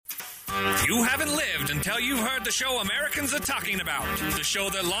You haven't lived until you've heard the show Americans are talking about. The show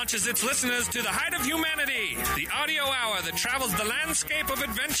that launches its listeners to the height of humanity. The audio hour that travels the landscape of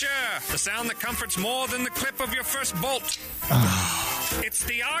adventure. The sound that comforts more than the clip of your first bolt. It's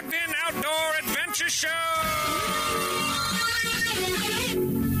the Ogden Outdoor Adventure Show!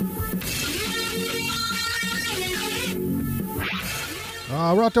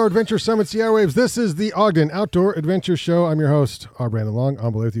 We're Outdoor Adventure Summits, the airwaves. This is the Ogden Outdoor Adventure Show. I'm your host, Brandon Long.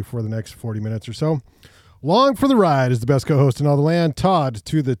 I'll be with you for the next 40 minutes or so. Long for the ride is the best co-host in all the land, Todd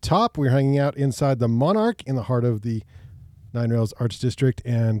to the top. We're hanging out inside the Monarch in the heart of the Nine Rails Arts District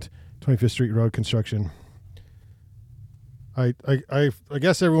and 25th Street Road construction. I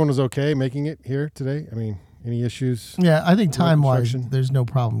guess everyone was okay making it here today. I mean, any issues? Yeah, I think time-wise, there's no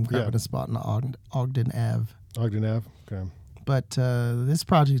problem grabbing a spot in Ogden Ave. Ogden Ave, okay. But this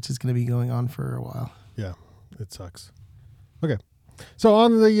project is going to be going on for a while. Yeah, it sucks. Okay. So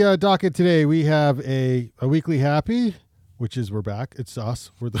on the docket today, we have a weekly happy, which is we're back. It's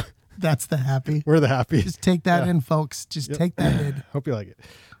us. That's the happy. We're the happy. Just take that in, folks. Just take that in. Hope you like it.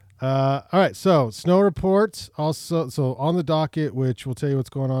 All right. So snow reports also. So on the docket, which will tell you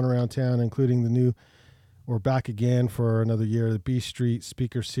what's going on around town, including we're back again for another year, the B Street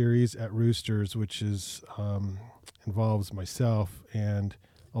Speaker Series at Roosters, which is involves myself and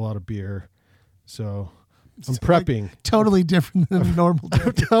a lot of beer. So I'm prepping. Like, totally different than normal.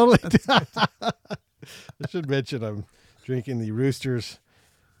 Totally. I should mention I'm drinking the Roosters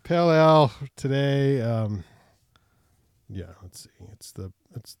Pale Ale today. Yeah, let's see. It's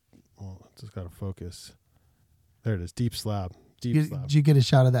just got to focus. There it is. Deep slab. Slab. Did you get a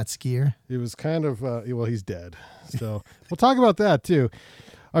shot of that skier? It was kind of, well, he's dead. So we'll talk about that too.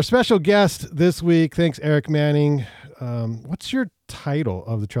 Our special guest this week, thanks Eric Manning. What's your title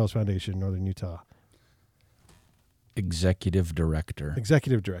of the Trails Foundation, Northern Utah? Executive Director.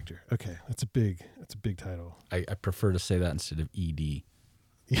 Executive Director. Okay, that's a big title. I prefer to say that instead of ED.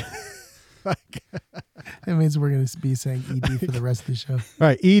 It means we're going to be saying ED for the rest of the show. All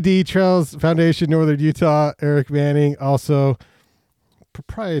right, ED Trails Foundation, Northern Utah. Eric Manning, also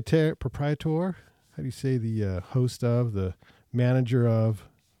proprietor. How do you say the host of, the manager of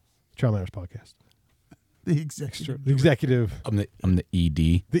Trail Manners Podcast? The executive. The executive. I'm the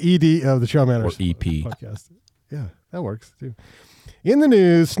ED. The ED of the Trail Manners or EP Podcast. Yeah, that works too. In the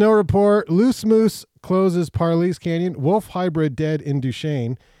news, snow report: Loose Moose closes Parley's Canyon. Wolf hybrid dead in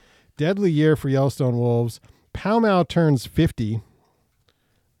Duchesne. Deadly year for Yellowstone wolves. Pow Mau turns 50.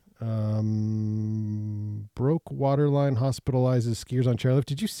 Broke waterline hospitalizes skiers on chairlift.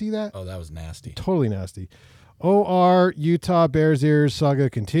 Did you see that? Oh, that was nasty. Totally nasty. OR Utah Bears Ears saga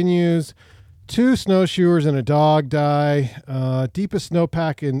continues. 2 snowshoers and a dog die. Deepest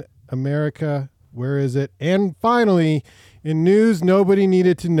snowpack in America. Where is it? And finally, in news nobody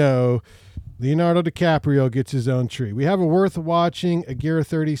needed to know, Leonardo DiCaprio gets his own tree. We have a worth watching Agira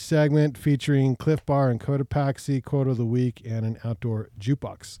 30 segment featuring Cliff Bar and Cotopaxi, quote of the week, and an outdoor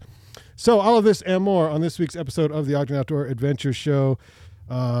jukebox. So all of this and more on this week's episode of the Ogden Outdoor Adventure Show.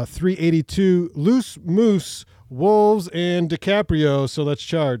 382, Loose Moose, Wolves, and DiCaprio. So let's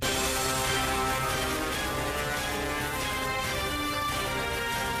charge.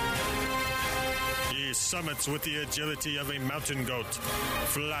 Summits with the agility of a mountain goat,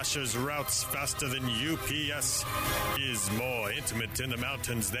 flashes routes faster than UPS, is more intimate in the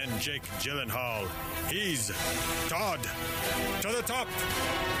mountains than Jake Gyllenhaal. He's Todd to the top.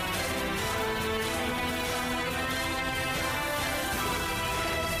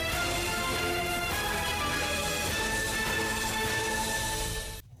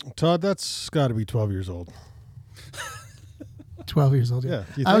 Todd, that's got to be 12 years old. 12 years old. Yeah.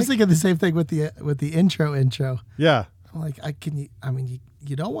 I was thinking the same thing with the intro. Yeah. I'm like,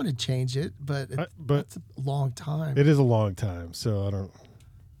 you don't want to change it, but it's a long time. It is a long time. So I don't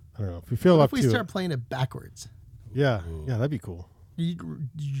know. If you feel what up if we to start it, playing it backwards? Yeah. Yeah, that'd be cool.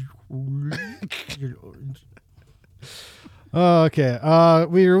 Okay.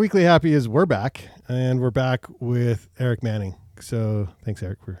 Your weekly happy is we're back, and we're back with Eric Manning. So thanks,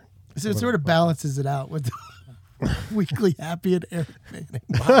 Eric, for. So it sort of balances it out with weekly happy and Eric Manning.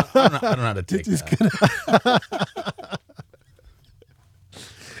 I don't know how to take that.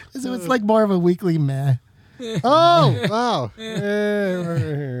 So it's like more of a weekly meh. Oh, wow.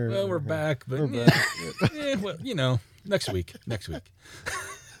 Well, we're back, but well, next week.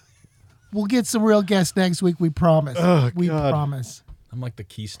 We'll get some real guests next week. We promise. Oh, we God. promise. I'm like the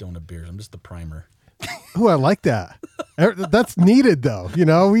Keystone of beers. I'm just the primer. Oh, I like that. That's needed, though.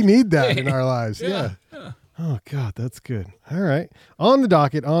 We need that in our lives. Yeah. Oh, God, that's good. All right. On the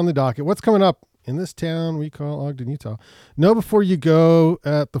docket. What's coming up in this town we call Ogden, Utah. Know before you go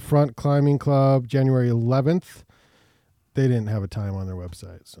at the Front Climbing Club, January 11th. They didn't have a time on their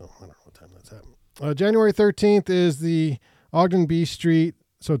website, so I don't know what time that's happening. January 13th is the Ogden B Street.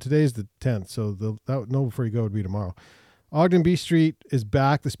 So today's the 10th, so that Know Before You Go would be tomorrow. Ogden B Street is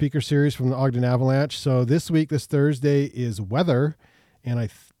back, the speaker series from the Ogden Avalanche. So this week, this Thursday, is weather, and I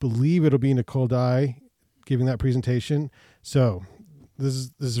believe it'll be Nicole Dye giving that presentation. So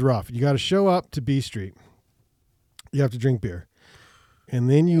this is rough. You got to show up to B Street. You have to drink beer, and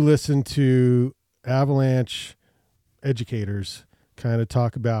then you listen to Avalanche educators kind of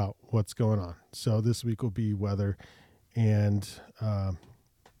talk about what's going on. So this week will be weather, and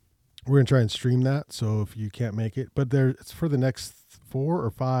we're going to try and stream that. So if you can't make it, but it's for the next 4 or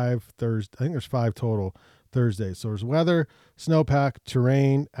 5 Thursdays. I think there's 5 total Thursdays. So there's weather, snowpack,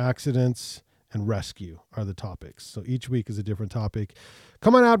 terrain, accidents, and rescue are the topics. So each week is a different topic.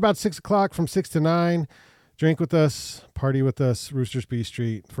 Come on out about 6 o'clock from 6 to 9. Drink with us, party with us, Roosters B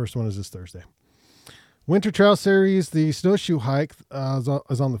Street. First one is this Thursday. Winter Trail Series, the snowshoe hike is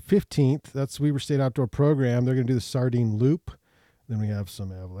on the 15th. That's Weber State Outdoor Program. They're going to do the Sardine Loop. Then we have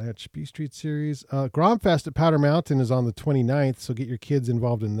some Avalanche B Street Series. Gromfest at Powder Mountain is on the 29th, so get your kids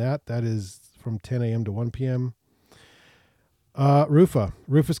involved in that. That is from 10 a.m. to 1 p.m.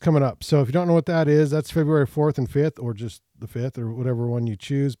 Rufa's coming up. So if you don't know what that is, that's February 4th and 5th, or just the 5th, or whatever one you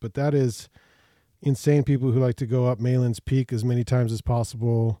choose. But that is insane people who like to go up Malin's Peak as many times as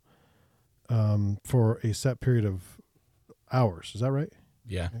possible. For a set period of hours. Is that right?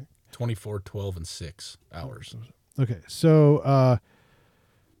 Yeah. 24, 12, and 6 hours. Okay. So are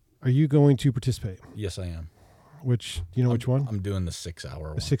you going to participate? Yes, I am. Which one? I'm doing the 6-hour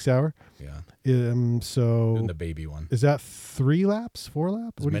one. The 6 hour? Yeah. So doing the baby one. Is that 3 laps, 4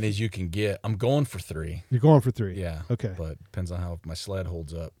 laps? As many as you can get. I'm going for 3. You're going for 3? Yeah. Okay. But depends on how my sled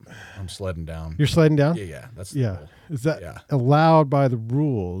holds up. I'm sledding down. You're sledding down? Yeah. That's the goal. Is that allowed by the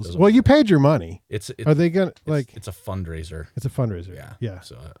rules? Well, matter. you paid your money. Are they gonna It's a fundraiser. It's a fundraiser. Yeah.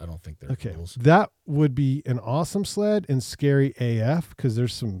 So I don't think there are rules. That would be an awesome sled and scary AF because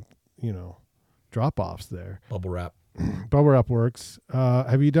there's some drop offs there. Bubble wrap works.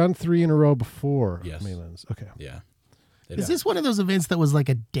 Have you done 3 in a row before? Yes. Mainlands? Okay. Yeah. Is this one of those events that was like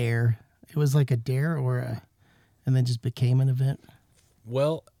a dare? It was like a dare and then just became an event?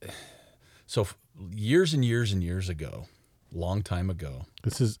 Well, so years and years and years ago, long time ago.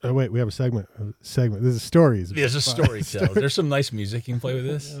 This is, we have a segment. This is stories. There's a story tell. There's some nice music. You can play with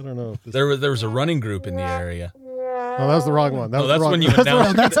this. I don't know. There was a running group in the area. Oh, that was the wrong one. That's when you announced.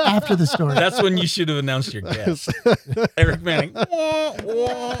 No, that's after the story. That's when you should have announced your guest. Eric Manning. All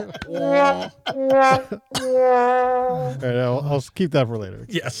right, I'll keep that for later.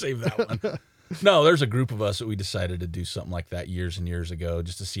 Yeah, save that one. No, there's a group of us that we decided to do something like that years and years ago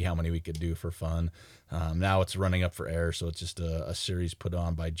just to see how many we could do for fun. Now it's running up for air, so it's just a series put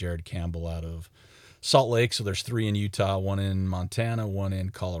on by Jared Campbell out of Salt Lake. So there's 3 in Utah, 1 in Montana, 1 in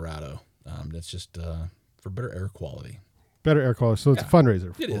Colorado. That's just for better air quality. Better air quality. So it's a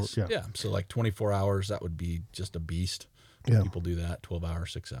fundraiser. It is. Yeah. So like 24 hours, that would be just a beast. Yeah. People do that, 12 hour,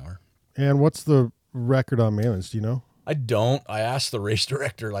 6 hour. And what's the record on Malin's? Do you know? I don't. I asked the race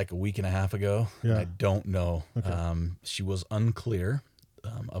director like a week and a half ago. Yeah. I don't know. Okay. She was unclear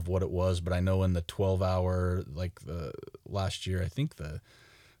of what it was, but I know in the 12 hour, like the last year, I think the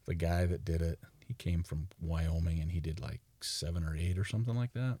guy that did it, he came from Wyoming and he did like 7 or 8 or something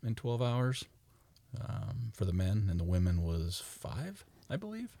like that in 12 hours for the men, and the women was 5, I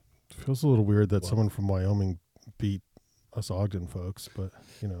believe. It feels a little weird that someone from Wyoming beat us Ogden folks, but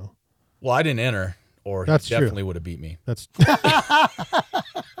Well, I didn't enter, or That's he definitely would have beat me. That's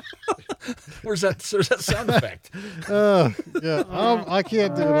Where's that sound effect? yeah. I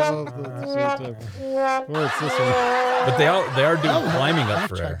can't do it all at the same time. Well, it's this one. But they are doing climbing up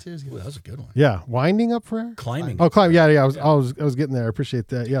for air. Too, Ooh, that was a good one. Yeah, winding up for air. Climbing. Oh, climb. Yeah. I was getting there. I appreciate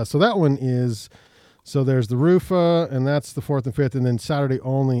that. Yeah. So that one is. So there's the Rufa, and that's the 4th and 5th, and then Saturday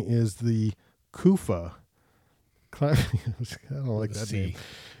only is the Kufa. I don't like that name.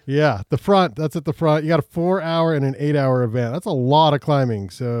 Yeah, the front. That's at the front. You got a 4-hour and an 8-hour event. That's a lot of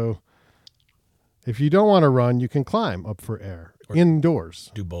climbing. So if you don't want to run, you can climb up for air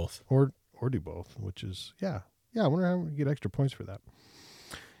indoors. Do both. Or do both, which is I wonder how we get extra points for that.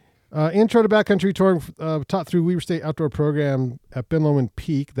 Intro to Backcountry Touring taught through Weber State Outdoor Program at Ben Lomond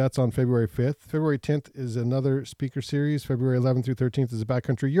Peak. That's on February 5th. February 10th is another speaker series. February 11th through 13th is a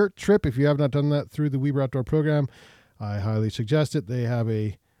backcountry yurt trip. If you have not done that through the Weber Outdoor Program, I highly suggest it. They have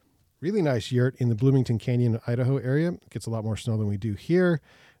a really nice yurt in the Bloomington Canyon, Idaho area. It gets a lot more snow than we do here.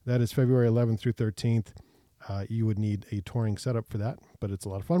 That is February 11th through 13th. You would need a touring setup for that, but it's a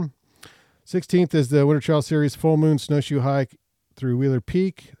lot of fun. 16th is the Winter Trail Series full moon snowshoe hike through Wheeler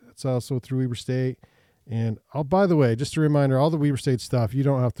Peak. It's also through Weber State. And by the way, just a reminder, all the Weber State stuff, you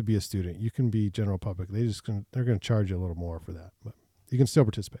don't have to be a student. You can be general public. They're going to charge you a little more for that, but you can still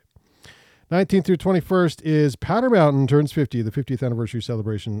participate. 19th through 21st is Powder Mountain turns 50, the 50th anniversary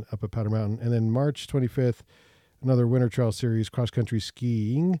celebration up at Powder Mountain. And then March 25th, another Winter Trail Series cross-country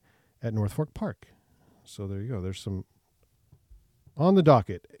skiing at North Fork Park. So there you go. There's some on the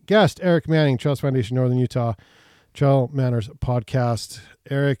docket. Guest, Eric Manning, Trails Foundation, Northern Utah, Trail Manners podcast.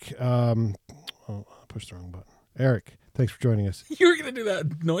 Eric, I pushed the wrong button. Eric, thanks for joining us. You were going to do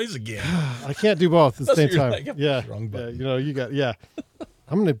that noise again. I can't do both at the same time. Like, yeah. Wrong button. You got,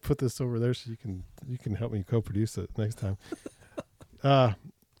 I'm going to put this over there so you can help me co-produce it next time. Because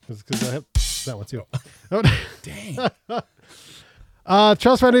I have that one too. Oh. Dang.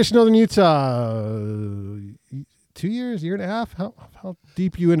 Trails Foundation, Northern Utah. 2 years, year and a half? How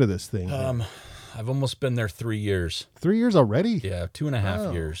deep you into this thing? I've almost been there 3 years. 3 years already? Yeah,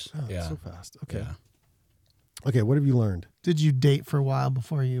 2.5 years. Oh, yeah. So fast. Okay. Yeah. Okay, what have you learned? Did you date for a while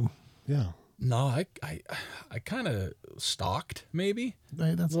before you? Yeah. No, I kind of stalked maybe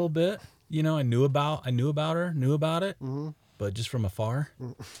Right, a that's little bit. You know, I knew about her, knew about it, but just from afar.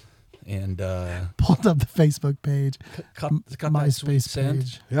 And pulled up the Facebook page, got that sweet MySpace scent.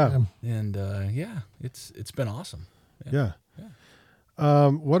 page. Yeah. And it's been awesome. Yeah.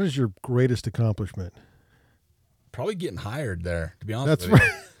 What is your greatest accomplishment? Probably getting hired there, to be honest That's with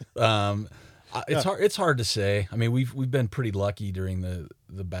you. It's hard to say. I mean, we've been pretty lucky during the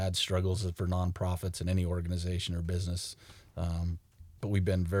bad struggles for nonprofits in any organization or business, but we've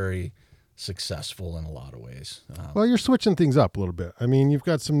been very successful in a lot of ways. Well, you're switching things up a little bit. I mean, you've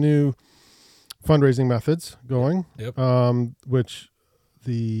got some new fundraising methods going. Yep. Which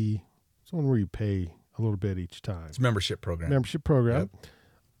it's one where you pay a little bit each time. It's a membership program. Yep.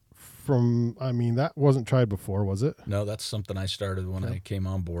 That wasn't tried before, was it? No, that's something I started when I came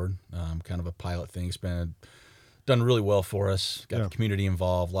on board. Kind of a pilot thing. It's done really well for us. Got the community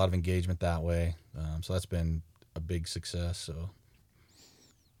involved, a lot of engagement that way. So that's been a big success. So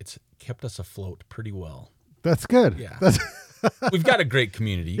it's kept us afloat pretty well. That's good. Yeah. We've got a great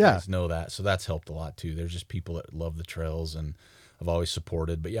community. You guys know that. So that's helped a lot too. There's just people that love the trails and have always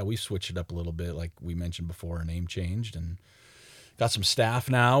supported. But yeah, we've switched it up a little bit. Like we mentioned before, our name changed and got some staff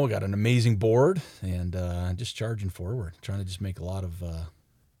now. We got an amazing board and just charging forward, trying to just make a lot of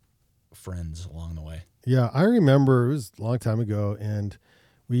friends along the way. Yeah, I remember it was a long time ago, and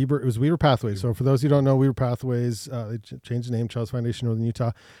it was Weber Pathways. So for those who don't know, Weber Pathways, they changed the name, Trails Foundation Northern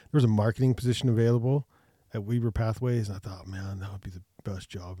Utah. There was a marketing position available at Weber Pathways, and I thought, man, that would be the best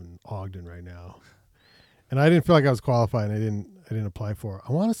job in Ogden right now. And I didn't feel like I was qualified, and I didn't apply for it.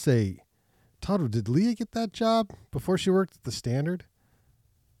 I want to say, Todd, did Leah get that job before she worked at the Standard?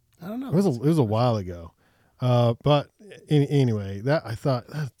 I don't know. It was a while ago. But anyway, I thought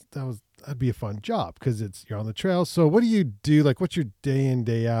that'd be a fun job because you're on the trail. So what do you do? Like, what's your day in,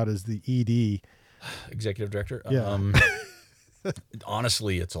 day out as the ED? Executive director? Yeah.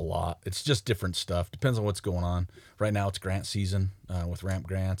 Honestly, it's a lot. It's just different stuff. Depends on what's going on. Right now it's grant season with ramp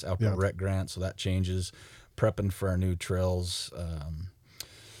grants, outdoor rec grants. So that changes. Prepping for our new trails.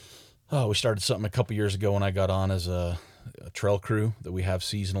 We started something a couple years ago when I got on as a trail crew that we have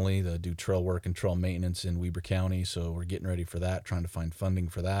seasonally that do trail work and trail maintenance in Weber County. So we're getting ready for that, trying to find funding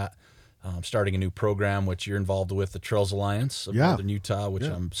for that. Starting a new program, which you're involved with, the Trails Alliance of Northern Utah, which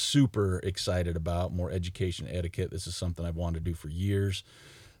I'm super excited about. More education, etiquette. This is something I've wanted to do for years.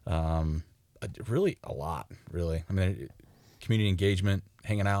 Really, a lot, really. I mean, community engagement,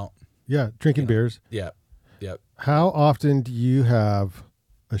 hanging out. Yeah, drinking beers. Yeah. How often do you have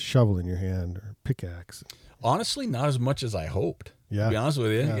a shovel in your hand or pickaxe? Honestly, not as much as I hoped. Yeah. To be honest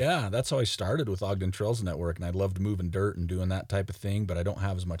with you. Yeah. That's how I started with Ogden Trails Network, and I loved moving dirt and doing that type of thing, but I don't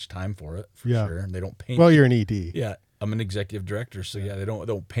have as much time for it, for sure. And they don't pay me. Well, you're an ED. Yeah. I'm an executive director, so they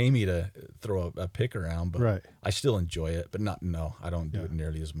don't pay me to throw a pick around, but I still enjoy it, but I don't do it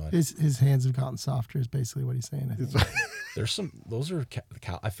nearly as much. His hands have gotten softer is basically what he's saying. I think. There's those are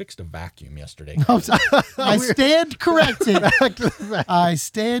I fixed a vacuum yesterday. I stand corrected. I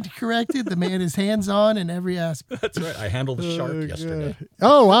stand corrected. The man is hands on in every aspect. That's right. I handled a shark yesterday.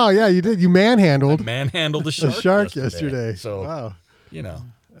 Oh, wow. Yeah, you did. You manhandled the a shark yesterday. So, wow.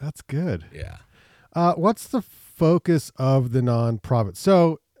 That's good. Yeah. What's the focus of the nonprofit?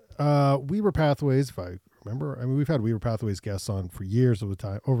 So, Weber Pathways, if I remember, we've had Weber Pathways guests on for years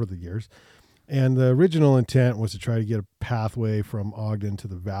over the years. And the original intent was to try to get a pathway from Ogden to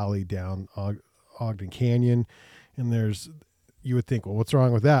the valley down Ogden Canyon. And you would think, well, what's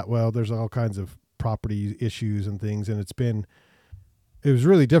wrong with that? Well, there's all kinds of property issues and things. And it's been it was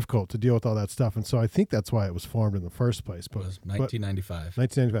really difficult to deal with all that stuff. And so I think that's why it was formed in the first place. It was 1995.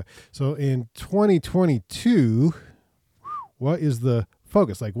 1995. So in 2022, what is the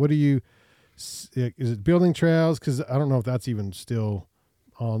focus? Like, what do you, is it building trails? Because I don't know if that's even still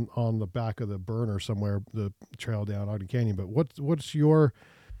on the back of the burner somewhere, the trail down Ogden Canyon. But what's your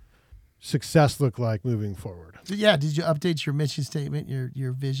success look like moving forward? So, yeah, did you update your mission statement,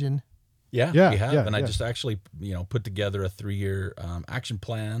 your vision? Yeah, Yeah, we have. yeah, and I yeah. just actually, put together a 3-year action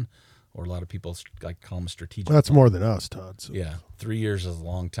plan, or a lot of people like call them a strategic. Well, that's more than us, Todd. So. Yeah, 3 years is a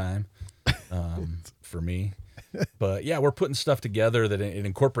long time for me. But yeah, we're putting stuff together that it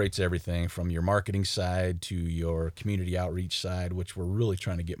incorporates everything from your marketing side to your community outreach side, which we're really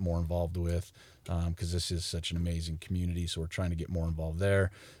trying to get more involved with because this is such an amazing community. So we're trying to get more involved there.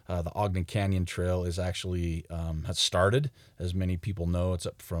 The Ogden Canyon Trail is actually has started. As many people know, it's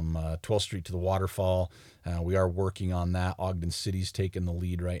up from 12th Street to the waterfall. We are working on that. Ogden City's taking the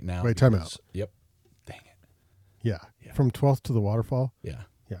lead right now. Wait, time out. Yep. Dang it. Yeah. From 12th to the waterfall? Yeah.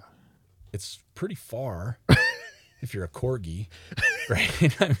 Yeah. It's pretty far if you're a corgi,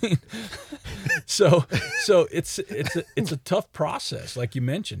 right? I mean, so it's a tough process, like you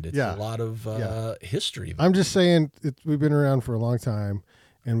mentioned. It's Yeah. a lot of history. I'm just saying we've been around for a long time,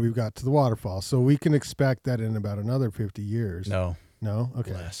 and we've got to the waterfall. So we can expect that in about another 50 years. No,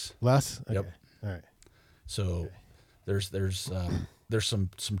 Okay. less. Less? Okay. Yep. All right. So there's some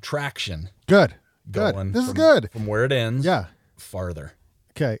traction Good. going. This is from- good. from where it ends. Yeah. farther.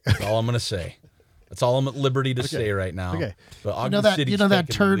 Okay. That's all I'm gonna say. That's all I'm at liberty to say right now. Okay. But You Ogden know that City's that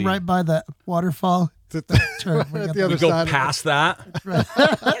taking turn the lead. right by the waterfall. Turn, we At got the other We go side. past that,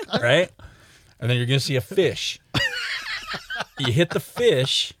 right? And then you're gonna see a fish. You hit the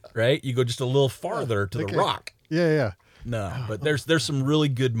fish, right? You go just a little farther to the rock. Yeah. No, but there's some really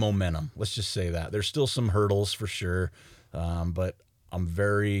good momentum. Let's just say that. There's still some hurdles for sure, but I'm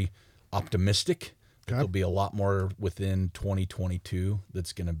very optimistic that there'll be a lot more within 2022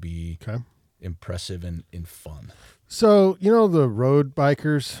 that's going to be impressive and fun. So, you know, the road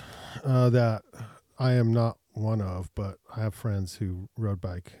bikers that I am not one of, but I have friends who road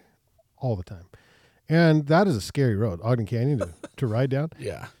bike all the time. And that is a scary road, Ogden Canyon, to ride down.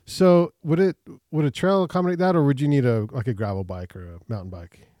 Yeah. So would a trail accommodate that, or would you need a gravel bike or a mountain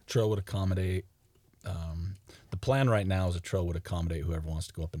bike? Trail would accommodate. The plan right now is a trail would accommodate whoever wants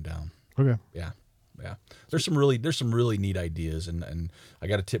to go up and down. Okay. Yeah. There's some really neat ideas, and I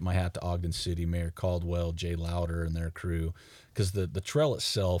got to tip my hat to Ogden City, Mayor Caldwell, Jay Louder, and their crew, because the trail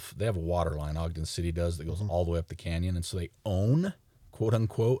itself, they have a water line. Ogden City does that goes all the way up the canyon, and so they own, quote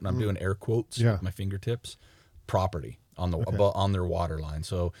unquote, and I'm doing air quotes with my fingertips, property on the on their water line.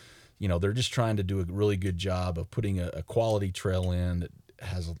 So, you know, they're just trying to do a really good job of putting a quality trail in that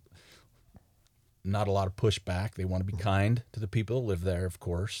has not a lot of pushback. They want to be kind to the people that live there, of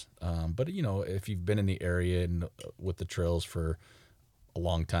course. But, you know, if you've been in the area and with the trails for a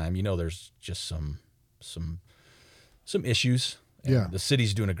long time, you know, there's just some issues. And the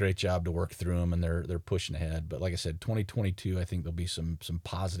city's doing a great job to work through them, and they're pushing ahead. But like I said, 2022, I think there'll be some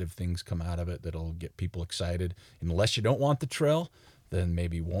positive things come out of it that'll get people excited. Unless you don't want the trail, then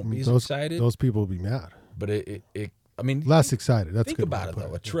maybe you won't be as excited. Those people will be mad. But I mean, less excited. That's think good about it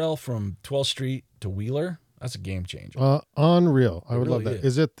though. A trail from 12th Street to Wheeler, that's a game changer. Unreal. I would love really that.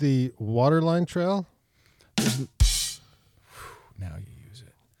 Is it the Waterline Trail? Now you use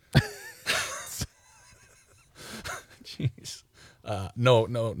it. Jeez.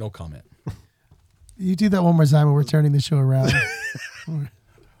 No comment. You do that one more time, and we're turning the show around.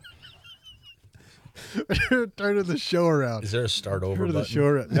 Turning the show around. Is there a start over Turning the button? show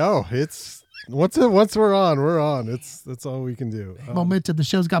around. No, it's once we're on, we're on. That's all we can do. Momentum. The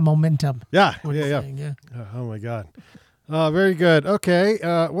show's got momentum. Yeah. What are you saying? Yeah. Oh my God. Very good. Okay.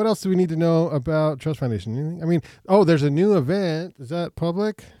 What else do we need to know about Trust Foundation? Anything? I mean, there's a new event. Is that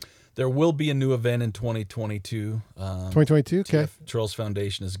public? There will be a new event in 2022. 2022. Okay. Trails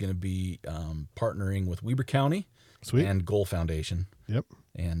Foundation is going to be partnering with Weber County and Goal Foundation. Yep.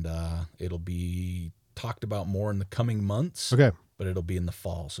 And it'll be talked about more in the coming months. Okay. But it'll be in the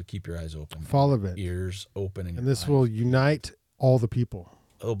fall, so keep your eyes open. Fall event. Ears open. And this will unite all the people.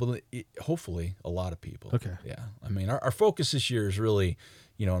 Hopefully a lot of people. Okay. Yeah. I mean, our focus this year is really,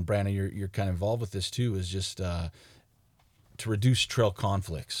 you know, and Brandon, you're kind of involved with this too, is just to reduce trail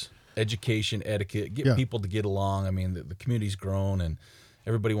conflicts, education, etiquette, get people to get along. I mean, the community's grown and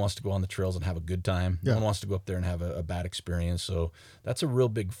everybody wants to go on the trails and have a good time. No one wants to go up there and have a bad experience. So that's a real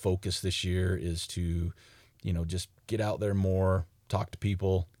big focus this year, is to, you know, just get out there more, talk to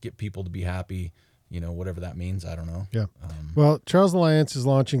people, get people to be happy, whatever that means. I don't know. Yeah. Well, Trails Alliance is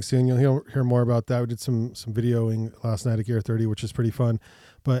launching soon. You'll hear more about that. We did some videoing last night at Gear 30, which is pretty fun.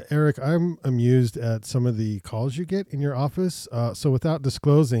 But Eric, I'm amused at some of the calls you get in your office. So without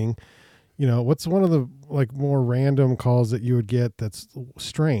disclosing, what's one of the more random calls that you would get that's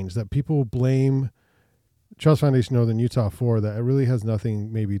strange that people blame Trails Foundation Northern Utah for that it really has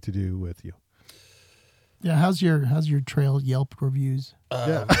nothing maybe to do with you? Yeah, how's your trail Yelp reviews?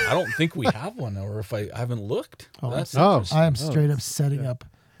 I don't think we have one, or if I haven't looked. That's Oh. interesting. I am straight up setting up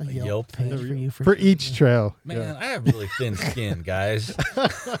a Yelp page for you For each trail. Man, I have really thin skin, guys.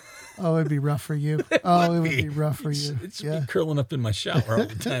 Oh, it'd be rough for you. Oh, it would be rough for you. It's me curling up in my shower all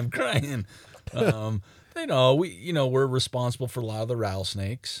the time crying. We're responsible for a lot of the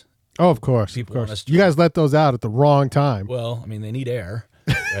rattlesnakes. Oh, of course. People of want course. us to- You guys let those out at the wrong time. Well, I mean, they need air,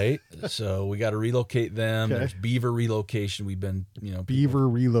 right? So we got to relocate them. Okay. There's beaver relocation. We've been, Beaver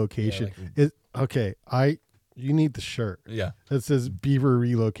relocation. You need the shirt. Yeah. It says Beaver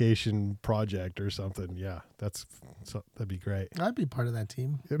Relocation Project or something. Yeah, that'd be great. I'd be part of that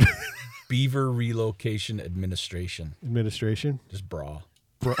team. Beaver Relocation Administration. Administration. Just bra.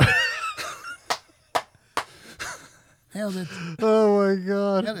 Nailed it. Oh my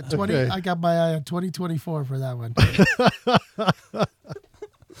God. I got 20. Okay. I got my eye on 2024 for that one.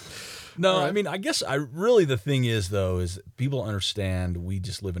 No, I mean, I guess the thing is people understand we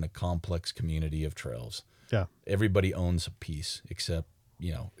just live in a complex community of trails. Yeah. Everybody owns a piece except,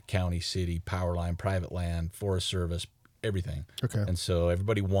 county, city, power line, private land, Forest Service, everything. Okay. And so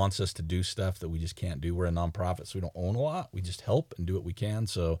everybody wants us to do stuff that we just can't do. We're a nonprofit, so we don't own a lot. We just help and do what we can.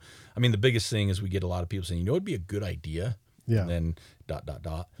 So, I mean, the biggest thing is we get a lot of people saying, it'd be a good idea. Yeah. And then ...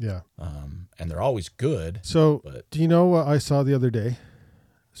 Yeah. And they're always good. So, but do you know what I saw the other day?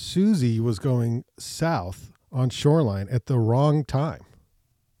 Susie was going south on Shoreline at the wrong time.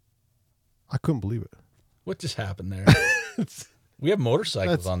 I couldn't believe it. what just happened there? We have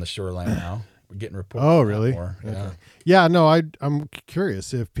motorcycles on the shoreline now. We're getting reports. Oh, really? More. Yeah. Okay. Yeah, no, I'm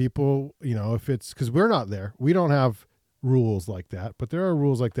curious if people, if it's because we're not there. We don't have rules like that, but there are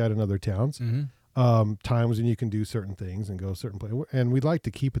rules like that in other towns. Mm-hmm. Times when you can do certain things and go certain places, and we'd like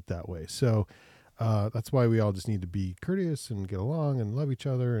to keep it that way. So that's why we all just need to be courteous and get along and love each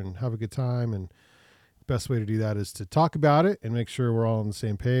other and have a good time. And the best way to do that is to talk about it and make sure we're all on the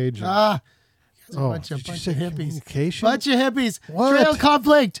same page. A bunch of did you say hippies. communication? Bunch of hippies. What? Trail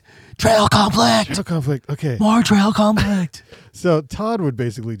conflict. Trail conflict. Trail conflict. Okay. More trail conflict. So Todd would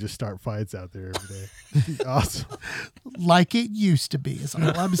basically just start fights out there every day. Awesome. Like it used to be is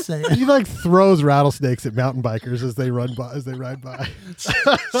all I'm saying. He throws rattlesnakes at mountain bikers as they ride by.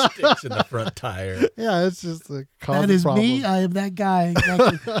 Sticks in the front tire. Yeah, it's just a That is me. I am that guy.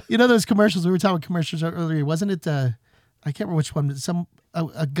 Exactly. Those commercials, we were talking commercials earlier. Wasn't it, I can't remember which one,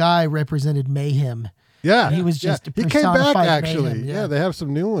 a guy represented mayhem. Yeah. He was just He came back, personified actually. mayhem, Yeah, they have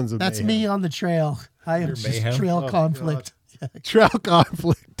some new ones of That's mayhem. me on the trail. I am You're just mayhem? trail Oh, conflict. Trail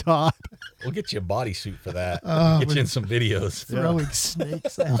conflict, Todd. We'll get you a bodysuit for that. Oh, Get you in some videos. Throwing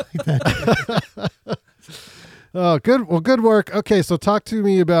snakes. I like that. Oh, good. Well, good work. Okay, so talk to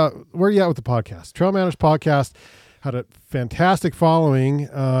me about where are you at with the podcast? Trail Manners podcast had a fantastic following,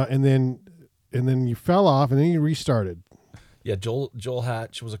 and then you fell off, and then you restarted. Yeah, Joel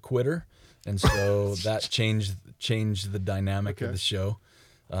Hatch was a quitter, and so that changed the dynamic of the show.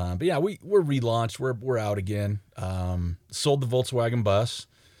 But yeah, we're relaunched. We're out again. Sold the Volkswagen bus.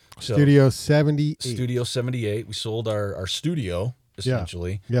 So, Studio 78. Studio 78. We sold our studio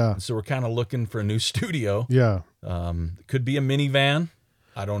essentially. Yeah. And so we're kind of looking for a new studio. Yeah. Could be a minivan.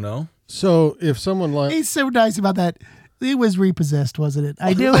 I don't know. So if someone He's so nice about that. It was repossessed, wasn't it?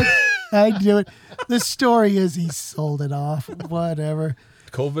 I knew it. I knew it. The story is he sold it off. Whatever.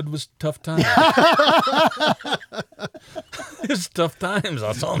 COVID was tough times. It was tough times.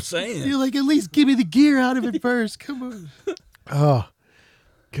 That's all I'm saying. You're like, at least give me the gear out of it first. Come on. Oh,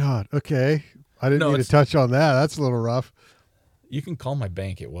 God. Okay. I didn't need to touch on that. That's a little rough. You can call my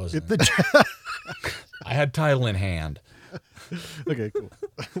bank. It wasn't. The I had title in hand. Okay, cool.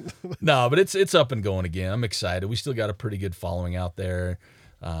 No, but it's up and going again. I'm excited. We still got a pretty good following out there.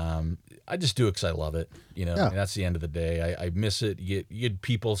 I just do it because I love it. Yeah. I mean, that's the end of the day. I miss it. You get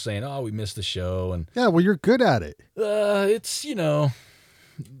people saying, "Oh, we missed the show," and Yeah, well, you're good at it. it's you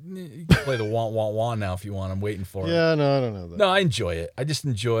can play the wah now if you want. I'm waiting for it. Yeah, no, I don't know that. No, I enjoy it. I just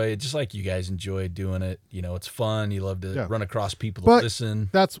enjoy it, just like you guys enjoy doing it. It's fun. You love to run across people to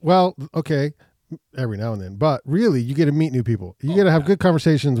listen. Okay, every now and then. But really, you get to meet new people. You get to have good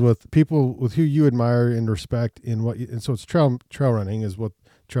conversations with people with who you admire and respect in what. And so it's trail running is what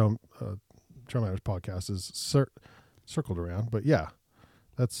Trail Manners podcast is circled around. But yeah,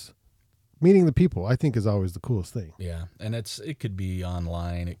 that's meeting the people, I think, is always the coolest thing. Yeah, and it could be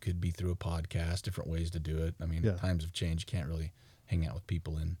online, it could be through a podcast, different ways to do it. I mean, times have changed. You can't really hang out with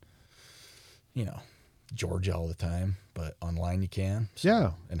people in, Georgia all the time, but online you can.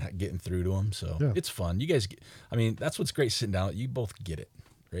 So, and getting through to them, so it's fun. You guys, that's what's great sitting down. You both get it,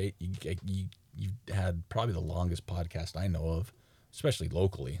 right? You've had probably the longest podcast I know of, especially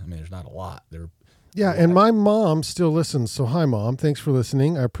locally. I mean, there's not a lot. Yeah, and my mom still listens. So hi, Mom. Thanks for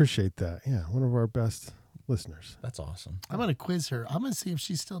listening. I appreciate that. Yeah, one of our best listeners. That's awesome. I'm gonna quiz her. I'm gonna see if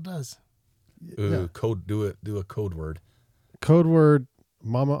she still does. Ooh, do a code word. Code word.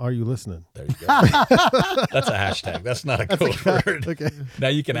 Mama, are you listening? There you go. That's a hashtag. That's not a code word. Okay. Now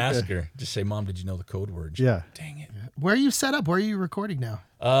you can ask her. Just say, Mom, did you know the code word? Yeah. Dang it. Where are you set up? Where are you recording now?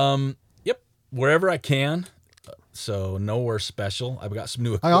 Yep. Wherever I can. So nowhere special. I've got some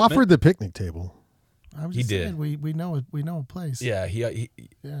new I equipment. offered the picnic table. I was He just did. saying, we know a place. Yeah, he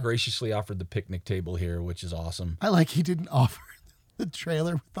graciously offered the picnic table here, which is awesome. I like he didn't offer the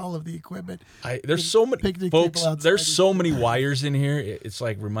trailer with all of the equipment. There's so many Picnic folks. table outside. There's so many wires in here. It's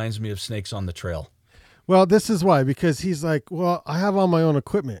like reminds me of snakes on the trail. Well, this is why, because he's like, well, I have all my own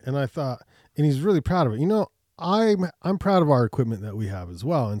equipment, and I thought, and he's really proud of it. I'm proud of our equipment that we have as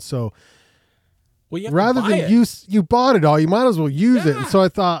well, and so rather than you bought it all, you might as well use it. And so I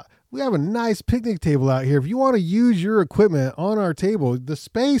thought, we have a nice picnic table out here. If you want to use your equipment on our table, the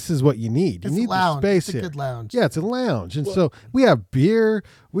space is what you need. It's You need lounge. the space It's a here. good lounge. Yeah, it's a lounge. And so we have beer,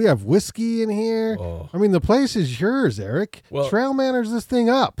 we have whiskey in here. Oh. I mean, the place is yours, Eric. Well- Trail manners this thing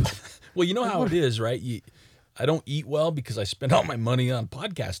up. Well, you know how it is, right? I don't eat well because I spend all my money on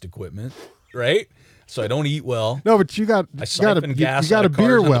podcast equipment, right? So I don't eat well. No, but you got siphon gas you got out a of cars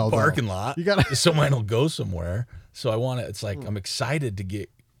beer in well the though. parking lot. You got so mine will go somewhere. So I want to. It's like I'm excited to get.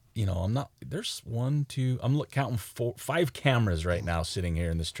 I'm not. There's 1, 2. I'm counting 5 cameras right now sitting here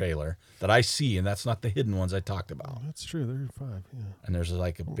in this trailer that I see, and that's not the hidden ones I talked about. That's true. There are 5. Yeah. And there's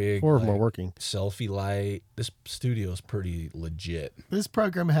like a big 4 of them are working. selfie light. This studio is pretty legit. This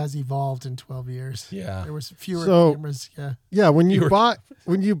program has evolved in 12 years. Yeah. There was fewer So- cameras. Yeah. Yeah, when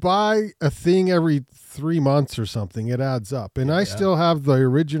you buy a thing every 3 months or something, it adds up. And I still have the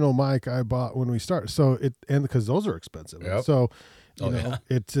original mic I bought when we started. So because those are expensive. Yep. So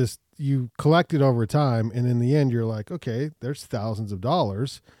it's just you collect it over time, and in the end, you're like, okay, there's thousands of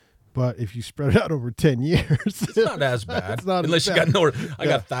dollars, but if you spread it out over 10 years, It's not as bad. It's not as Unless you bad. got nowhere. I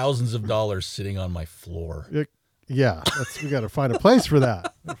got thousands of dollars sitting on my floor. yeah, we got to find a place for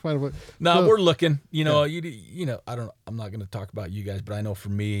that. No, So- we're looking. I'm not going to talk about you guys, but I know for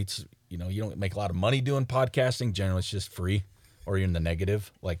me, it's you don't make a lot of money doing podcasting. Generally, it's just free, or you're in the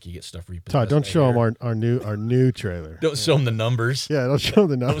negative. Like you get stuff repossessed. Todd, don't show later. them our new trailer. Don't show them the numbers. Yeah, don't show them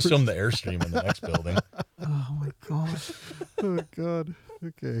the Don't numbers. show them the Airstream in the next building. Oh my gosh. Oh God.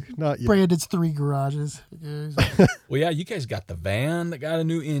 Okay, not yet. Brandon's 3 garages. Okay. Well, yeah, you guys got the van that got a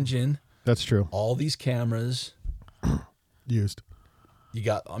new engine. That's true. All these cameras. Used. You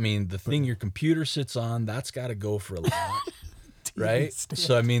got. The thing your computer sits on. That's got to go for a lot, right? stand.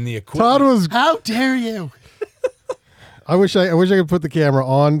 So the equipment. Todd was. How dare you? I wish I could put the camera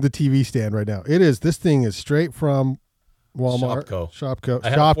on the TV stand right now. This thing is straight from Walmart. Shopco. I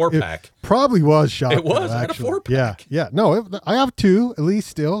had a 4-pack. It probably was Shopco. It was. I had a actually. 4-pack. Yeah. No, I have 2 at least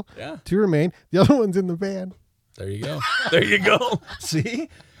still. Yeah. 2 remain. The other one's in the van. There you go. There you go. See?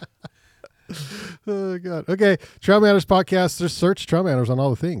 Oh God. Okay. Trail Manners podcast. Just search Trail Manners on all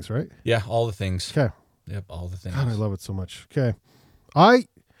the things, right? Yeah, all the things. Okay. Yep, all the things. God, I love it so much. Okay.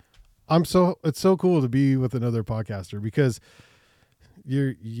 It's so cool to be with another podcaster because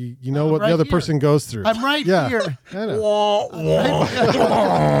you know I'm what right the other here. person goes through. I'm right Yeah. here. I know. Wah,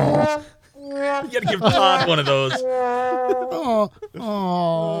 wah. You got to give Todd one of those. Oh.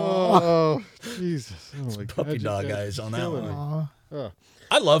 Oh, Jesus. Oh my God. Puppy dog eyes on that killing one. me. Oh.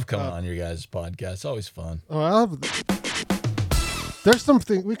 I love coming on your guys' podcast. It's always fun. Oh, there's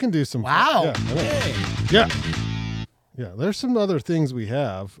something we can do some. Wow. Yeah, I know. Hey, Yeah. Yeah, there's some other things we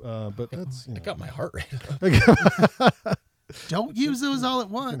have, but that's I got my heart rate up. Don't use those all at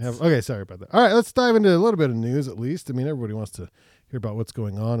once. okay. Sorry about that. All right, let's dive into a little bit of news at least. I mean, everybody wants to hear about what's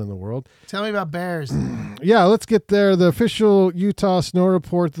going on in the world. Tell me about bears. Yeah, let's get there. The official Utah snow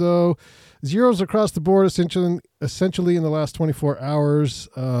report, though, zeros across the board essentially in the last 24 hours.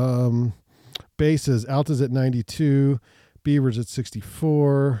 Bases, Alta's at 92, Beaver's at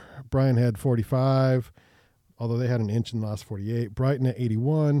 64, Bryan Head 45, although they had an inch in the last 48, Brighton at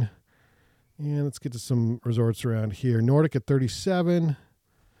 81. And let's get to some resorts around here. Nordic at 37,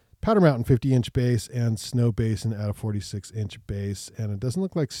 Powder Mountain 50-inch base, and Snow Basin at a 46-inch base. And it doesn't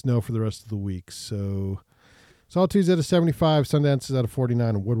look like snow for the rest of the week. So Sawtooth's at a 75, Sundance is at a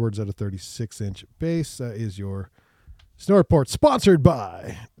 49, and Woodward's at a 36-inch base. That is your Snow Report, sponsored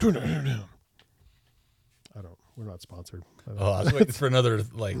by... We're not sponsored. Oh, I was waiting for another,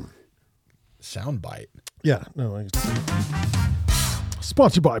 sound bite. Yeah, no.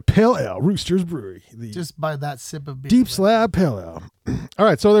 Sponsored by Pale Ale, Rooster's Brewery. Just by that sip of beer. Deep Slab Pale Ale. All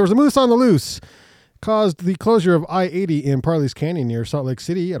right, so there was a moose on the loose. Caused the closure of I-80 in Parley's Canyon near Salt Lake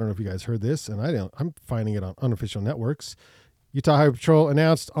City. I don't know if you guys heard this, and I'm finding it on unofficial networks. Utah Highway Patrol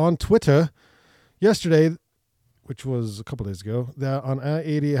announced on Twitter yesterday, which was a couple days ago, that on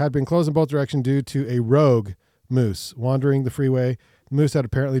I-80 had been closed in both directions due to a rogue moose wandering the freeway. The moose had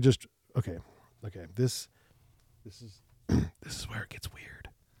apparently just... Okay. This is where it gets weird.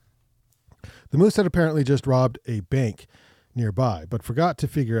 The moose had apparently just robbed a bank nearby, but forgot to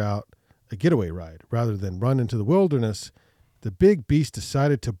figure out a getaway ride. Rather than run into the wilderness, the big beast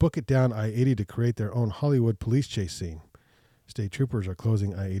decided to book it down I-80 to create their own Hollywood police chase scene. State troopers are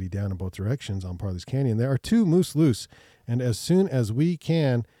closing I-80 down in both directions on Parley's Canyon. There are 2 moose loose, and as soon as we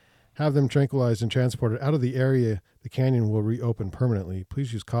can have them tranquilized and transported out of the area, the canyon will reopen permanently.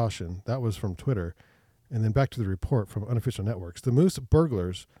 Please use caution. That was from Twitter. And then back to the report from unofficial networks. The moose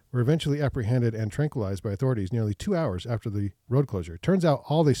burglars were eventually apprehended and tranquilized by authorities nearly 2 hours after the road closure. Turns out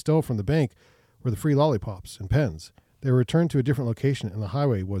all they stole from the bank were the free lollipops and pens. They were returned to a different location, and the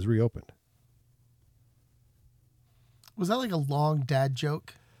highway was reopened. Was that like a long dad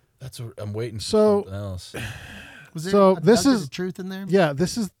joke? That's what I'm waiting for something else. Was there So a this nugget is- of truth in there? Yeah,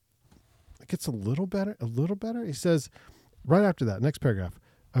 this is... It gets a little better. He says, right after that, next paragraph,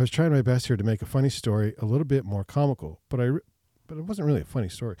 I was trying my best here to make a funny story a little bit more comical, but it wasn't really a funny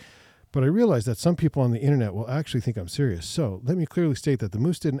story. But I realized that some people on the internet will actually think I'm serious. So let me clearly state that the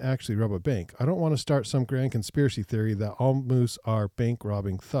moose didn't actually rob a bank. I don't want to start some grand conspiracy theory that all moose are bank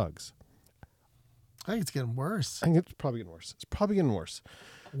robbing thugs. I think it's getting worse. I think it's probably getting worse.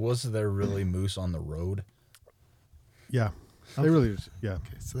 Was there really moose on the road? Yeah. They really is. Yeah.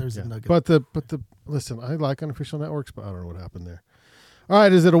 Okay, so there's Yeah. a nugget. But the listen, I like unofficial networks, but I don't know what happened there. All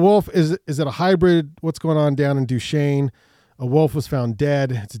right, is it a wolf? Is it a hybrid? What's going on down in Duchesne? A wolf was found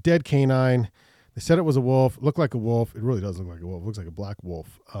dead. It's a dead canine. They said it was a wolf. Looked like a wolf. It really does look like a wolf. It looks like a black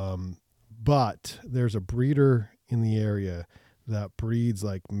wolf. But there's a breeder in the area that breeds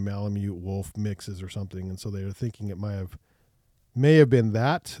like Malamute wolf mixes or something, and so they're thinking it may have been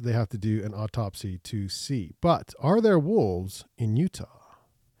that. They have to do an autopsy to see. But are there wolves in Utah?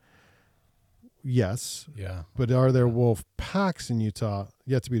 Yes. Yeah. But are there wolf packs in Utah?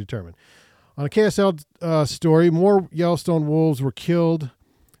 Yet to be determined. On a KSL story, more Yellowstone wolves were killed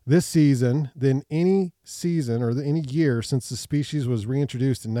this season than any season or any year since the species was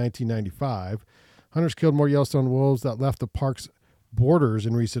reintroduced in 1995. Hunters killed more Yellowstone wolves that left the park's borders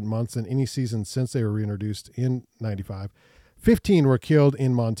in recent months than any season since they were reintroduced in 95. 15 were killed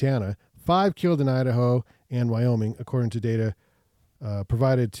in Montana, 5 killed in Idaho and Wyoming, according to data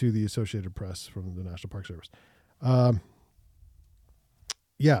provided to the Associated Press from the National Park Service.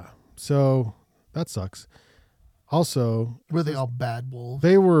 Yeah, so that sucks. Also, Were they all bad wolves?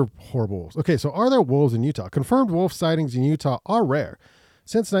 they were horrible wolves. Okay, so are there wolves in Utah? Confirmed wolf sightings in Utah are rare.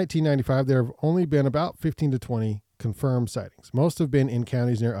 Since 1995, there have only been about 15 to 20 confirmed sightings. Most have been in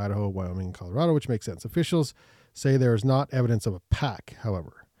counties near Idaho, Wyoming, and Colorado, which makes sense. Officials say there is not evidence of a pack,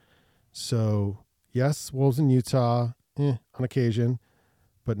 however. So, yes, wolves in Utah, on occasion,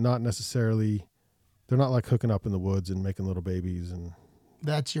 but not necessarily, they're not like hooking up in the woods and making little babies and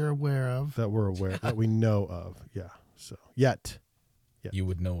That you're aware of. that we're aware, that we know of. Yeah, so, yet. You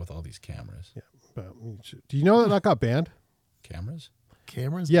would know with all these cameras. Yeah. But, do you know that got banned? Cameras?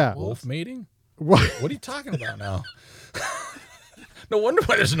 Cameras? Yeah. and wolves? Wolf mating? What? What are you talking about now? No wonder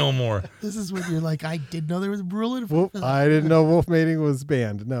why there's no more. This is when you're like, I did know there was a rule in Wolf, I didn't know wolf mating was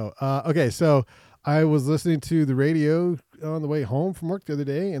banned. No. Okay, so I was listening to the radio on the way home from work the other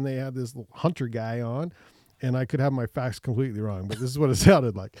day, and they had this little hunter guy on, and I could have my facts completely wrong, but this is what it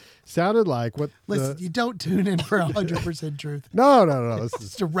sounded like. Sounded like what Listen, you don't tune in for 100% truth. No. This is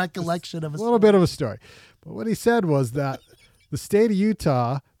It's a recollection of a little bit of a story. But what he said was that the state of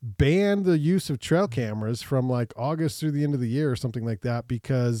Utah banned the use of trail cameras from like August through the end of the year or something like that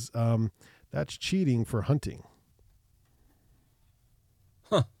because that's cheating for hunting.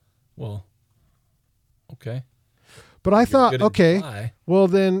 Well, okay. But I thought, good at okay, lie. well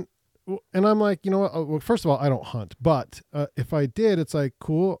then, and I'm like, you know what? Well, first of all, I don't hunt, but if I did, it's like,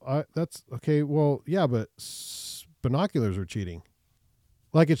 cool. That's okay. Well, yeah, but binoculars are cheating.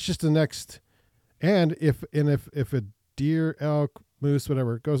 Like it's just the next, and if a deer, elk, moose,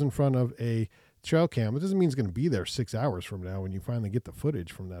 whatever, goes in front of a trail cam. It doesn't mean it's going to be there 6 hours from now when you finally get the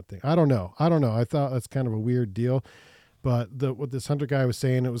footage from that thing. I don't know. I thought that's kind of a weird deal. But what this hunter guy was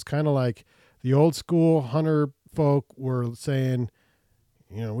saying, it was kind of like the old school hunter folk were saying,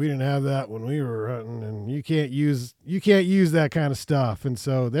 we didn't have that when we were hunting, and you can't use that kind of stuff. And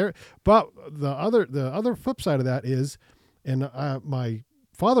so but the other flip side of that is, and my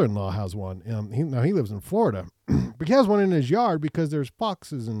father-in-law has one. He lives in Florida, but he has one in his yard because there's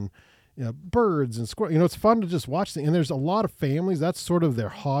foxes and birds and squirrels. It's fun to just watch and there's a lot of families. That's sort of their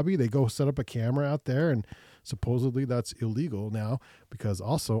hobby. They go set up a camera out there, and supposedly that's illegal now because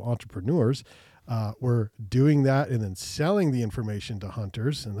also entrepreneurs were doing that and then selling the information to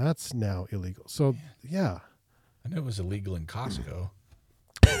hunters, and that's now illegal. So, yeah. I know it was illegal in Costco.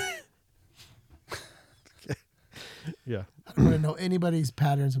 Yeah. I don't want to know anybody's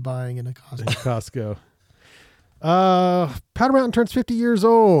patterns of buying in a Costco. Powder Mountain turns 50 years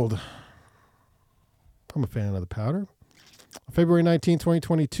old. I'm a fan of the Powder. February 19,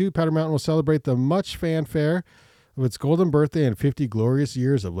 2022, Powder Mountain will celebrate the much fanfare of its golden birthday and 50 glorious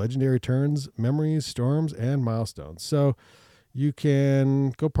years of legendary turns, memories, storms, and milestones. So you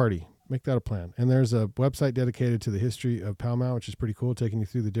can go party. Make that a plan. And there's a website dedicated to the history of Powder Mountain, which is pretty cool, taking you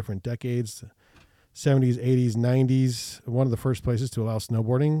through the different decades, 70s, 80s, 90s. One of the first places to allow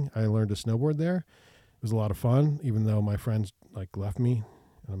snowboarding. I learned to snowboard there. It was a lot of fun, even though my friends left me,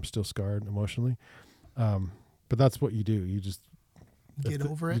 and I'm still scarred emotionally. But that's what you do. You just get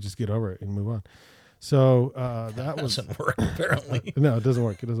over it. You just get over it and move on. So that doesn't work, apparently. No, it doesn't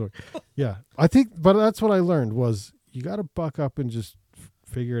work. It doesn't work. Yeah, I think, but that's what I learned was you got to buck up and just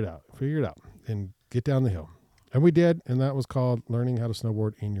figure it out, and get down the hill. And we did, and that was called learning how to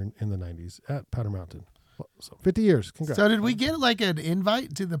snowboard in the 90s at Powder Mountain. So 50 years. Congrats. So did we get an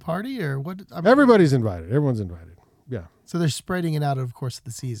invite to the party or what? Everybody's invited. Everyone's invited. Yeah. So they're spreading it out over the course of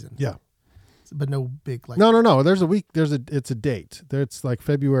the season. Yeah. But no big No. There's a week. It's a date. It's like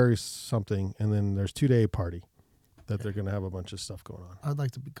February something, and then there's 2-day party that they're going to have a bunch of stuff going on. I'd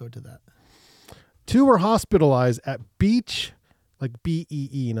like to go to that. 2 were hospitalized at Beach, like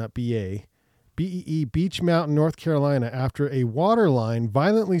BEE, not BA, BEE Beach Mountain, North Carolina, after a water line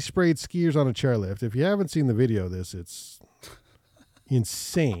violently sprayed skiers on a chairlift. If you haven't seen the video of this, it's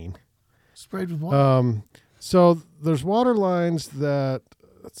insane. Sprayed with water. So there's water lines that,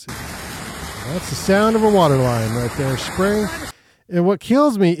 let's see. That's the sound of a water line right there spraying. And what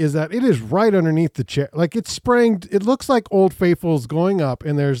kills me is that it is right underneath the chair. Like it's spraying. It looks like Old Faithful's going up,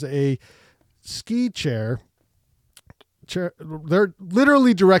 and there's a ski chair. They're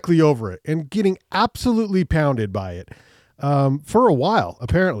literally directly over it and getting absolutely pounded by it for a while,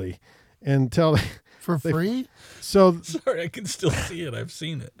 apparently, until for free. So sorry, I can still see it. I've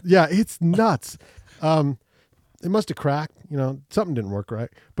seen it. Yeah, it's nuts. It must have cracked, something didn't work right.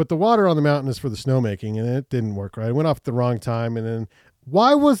 But the water on the mountain is for the snowmaking, and it didn't work right. It went off at the wrong time, and then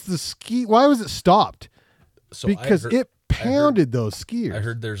why was it stopped? So because it pounded those skiers. I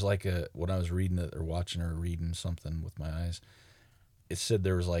heard there's when I was reading it or watching or reading something with my eyes, it said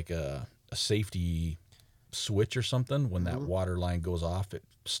there was a safety switch or something. When that water line goes off, it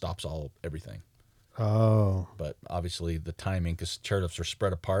stops everything. Oh. But obviously the timing, because chairlifts are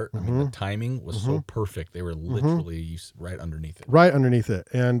spread apart. I mean, the timing was so perfect. They were literally right underneath it. Right underneath it.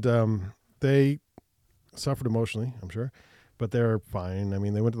 And they suffered emotionally, I'm sure, but they're fine. I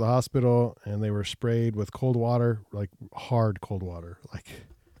mean, they went to the hospital and they were sprayed with cold water, like hard cold water.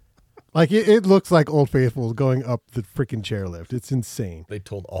 Like it looks like Old Faithful going up the freaking chairlift. It's insane. They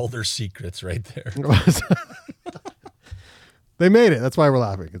told all their secrets right there. They made it. That's why we're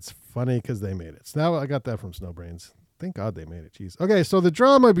laughing. It's funny because they made it. So now I got that from Snowbrains. Thank God they made it. Jeez. Okay, so the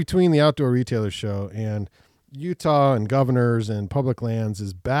drama between the Outdoor Retailers Show and Utah and governors and public lands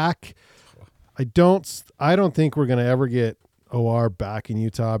is back. I don't think we're going to ever get OR back in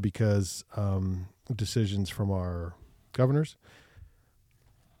Utah because decisions from our governors.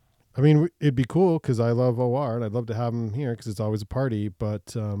 I mean, it'd be cool because I love OR and I'd love to have them here because it's always a party.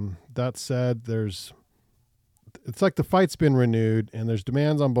 But that said, it's like the fight's been renewed and there's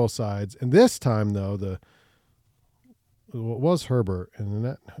demands on both sides. And this time, though, what was Herbert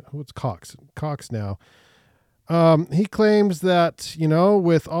and what's Cox now? He claims that,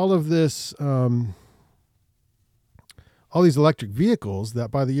 with all of this, all these electric vehicles,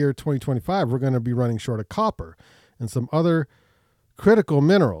 that by the year 2025, we're going to be running short of copper and some other critical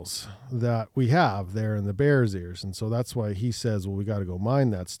minerals that we have there in the Bears Ears. And so that's why he says, well, we got to go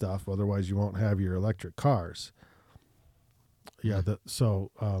mine that stuff. Otherwise you won't have your electric cars. Yeah. So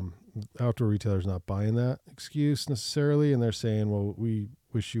Outdoor Retailer's not buying that excuse necessarily. And they're saying, well, we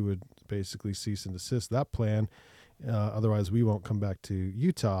wish you would basically cease and desist that plan. Otherwise we won't come back to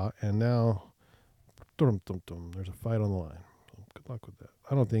Utah. And now There's a fight on the line. Good luck with that.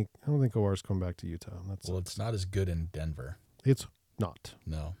 I don't think OR's come back to Utah. Well, it's not as good in Denver. It's not.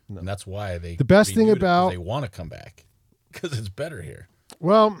 No. And that's why the best thing about they want to come back because it's better here.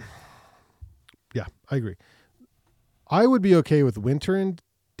 Well, yeah, I agree. I would be okay with winter in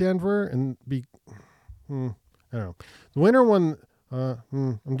Denver and I don't know. The winter one,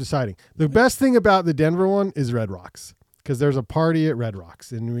 I'm deciding. The best thing about the Denver one is Red Rocks because there's a party at Red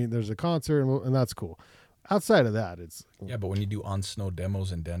Rocks and there's a concert and that's cool. Outside of that, it's but when you do on snow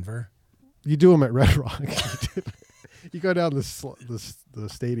demos in Denver, you do them at Red Rock. You go down the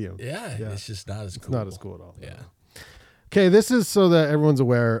stadium. Yeah, it's just not as cool. It's not as cool at all. Yeah. Okay, this is so that everyone's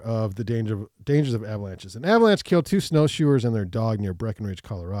aware of the dangers of avalanches. An avalanche killed 2 snowshoers and their dog near Breckenridge,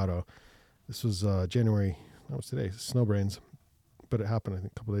 Colorado. This was January. What was today? Snowbrains, but it happened I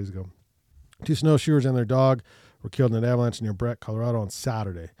think a couple days ago. 2 snowshoers and their dog were killed in an avalanche near Breck, Colorado on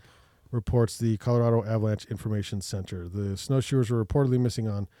Saturday, reports the Colorado Avalanche Information Center. The snowshoers were reportedly missing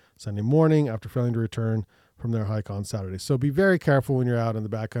on Sunday morning after failing to return from their hike on Saturday. So be very careful when you're out in the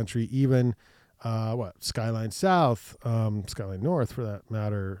backcountry, even Skyline South, Skyline North for that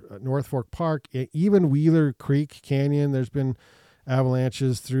matter, North Fork Park, even Wheeler Creek Canyon. There's been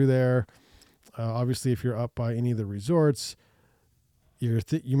avalanches through there. Obviously, if you're up by any of the resorts,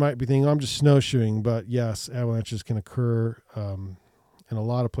 you might be thinking, I'm just snowshoeing, but yes, avalanches can occur in a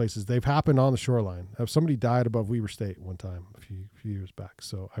lot of places. They've happened on the shoreline. Somebody died above Weber State one time a few years back,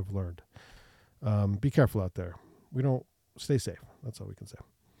 so I've learned. Be careful out there. Stay safe. That's all we can say.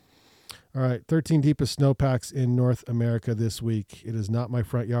 All right, 13 deepest snowpacks in North America this week. It is not my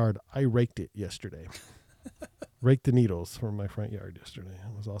front yard. I raked it yesterday. Raked the needles from my front yard yesterday.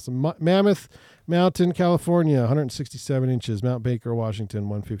 It was awesome. Mammoth Mountain, California, 167 inches. Mount Baker, Washington,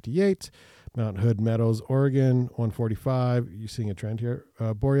 158. Mount Hood Meadows, Oregon, 145. You seeing a trend here?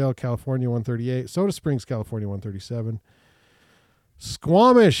 Boreal, California, 138. Soda Springs, California, 137.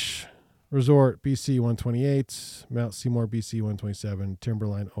 Squamish Resort, BC, 128. Mount Seymour, BC, 127.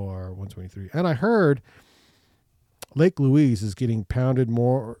 Timberline, OR, 123. And I heard Lake Louise is getting pounded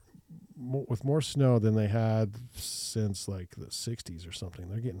with more snow than they had since like the 60s or something.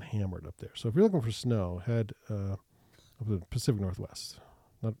 They're getting hammered up there. So if you're looking for snow, head up to the Pacific Northwest.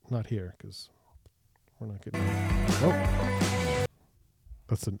 Not here because we're not getting. Oh,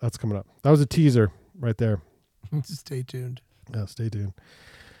 that's coming up. That was a teaser right there. Stay tuned. Yeah, stay tuned.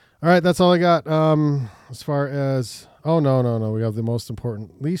 All right, that's all I got. As far as no, we have the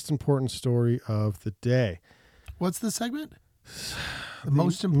least important story of the day. What's the segment? The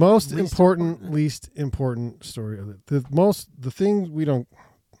most important, least important story of it. The thing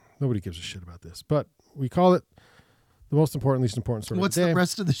nobody gives a shit about this, but we call it the most important, least important story. What's of the day. the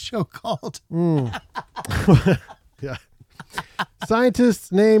rest of the show called? Yeah.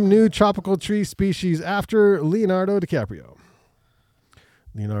 Scientists name new tropical tree species after Leonardo DiCaprio.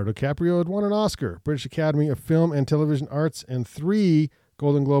 Leonardo DiCaprio had won an Oscar, British Academy of Film and Television Arts, and 3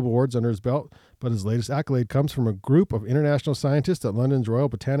 Golden Globe Awards under his belt, but his latest accolade comes from a group of international scientists at London's Royal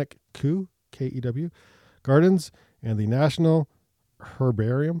Botanic Kew, Kew, Gardens and the National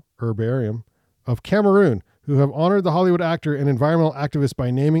Herbarium of Cameroon, who have honored the Hollywood actor and environmental activist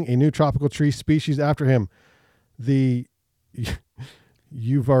by naming a new tropical tree species after him. The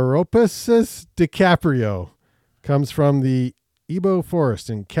Euvaropus DiCaprio comes from the Ibo Forest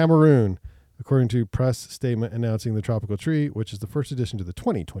in Cameroon, according to press statement announcing the tropical tree, which is the first addition to the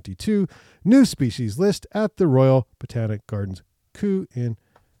 2022 new species list at the Royal Botanic Gardens, Kew in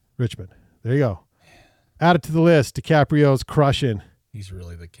Richmond. There you go. Add it to the list. DiCaprio's crushing. He's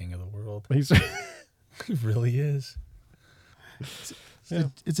really the king of the world. He really is.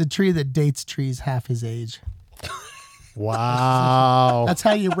 It's a tree that dates trees half his age. Wow. That's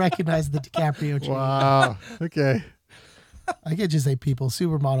how you recognize the DiCaprio tree. Wow. Okay. I could just say people.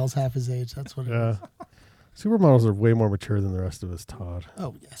 Supermodels half his age. That's what it is. Supermodels are way more mature than the rest of us, Todd.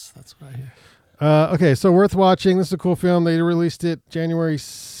 Oh, yes. That's what I hear. Okay, so worth watching. This is a cool film. They released it January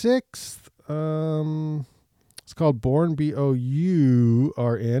 6th. It's called Born, Bourn.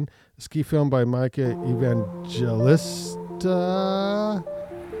 A ski film by Micah Evangelista.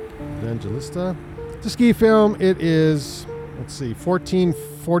 It's a ski film. It is,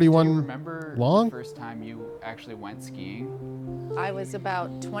 1441 Do you remember long. the first time you actually went skiing? I was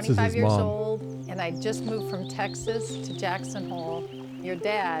about his 25 years mom. old, and I just moved from Texas to Jackson Hole. Your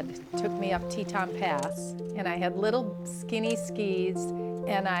dad took me up Teton Pass, and I had little skinny skis,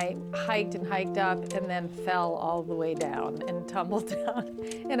 and I hiked and hiked up and then fell all the way down and tumbled down.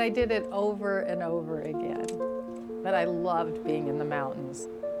 And I did it over and over again. But I loved being in the mountains.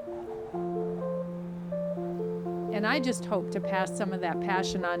 And I just hope to pass some of that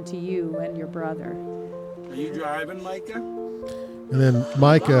passion on to you and your brother. Are you driving, Micah? And then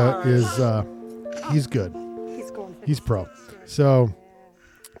Micah is he's good. He's pro. So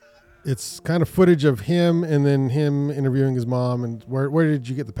it's kind of footage of him and then him interviewing his mom. And where did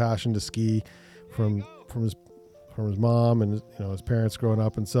you get the passion to ski from his mom and his parents growing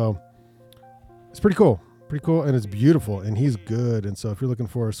up? And so it's pretty cool, and it's beautiful, and he's good. And so if you're looking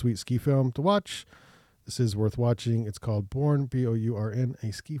for a sweet ski film to watch, this is worth watching. It's called Born, Bourn,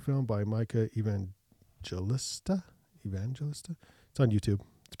 a ski film by Micah Evangelista. It's on YouTube.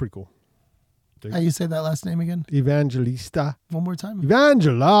 It's pretty cool. How you say that last name again? Evangelista. One more time.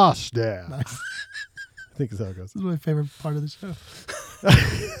 Evangelista. Nice. I think that's how it goes. This is my favorite part of the show.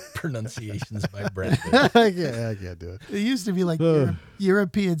 Pronunciations by Brent. I can't do it. It used to be like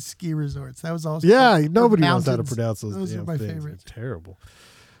European ski resorts. That was also nobody knows how to pronounce those. Those are my things. favorites. They're terrible.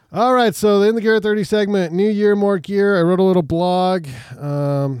 All right, so in the Gear at 30 segment, New Year, more gear. I wrote a little blog.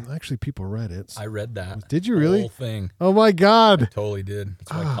 Actually, people read it. I read that. Did you really? The whole thing. Oh my God! Totally did.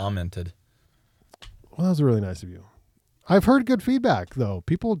 That's why I commented. Well, that was really nice of you. I've heard good feedback, though.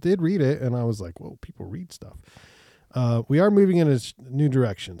 People did read it, and I was like, "Whoa, people read stuff." We are moving in a new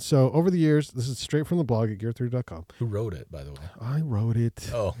direction. So over the years, this is straight from the blog at gear30.com. Who wrote it, by the way? I wrote it.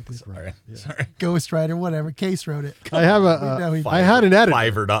 Oh, I did write it. Yeah. Sorry. Ghostwriter, whatever. Case wrote it. I have I had an editor.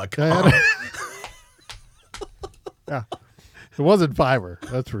 Fiverr.com. Yeah. It wasn't Fiverr,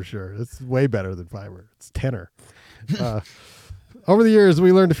 that's for sure. It's way better than Fiverr. It's Tenor. Over the years,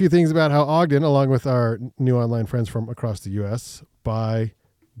 we learned a few things about how Ogden, along with our new online friends from across the U.S., buy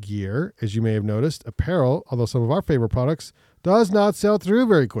gear. As you may have noticed, apparel, although some of our favorite products, does not sell through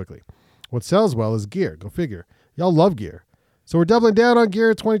very quickly. What sells well is gear. Go figure. Y'all love gear. So we're doubling down on gear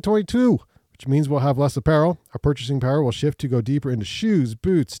in 2022, which means we'll have less apparel. Our purchasing power will shift to go deeper into shoes,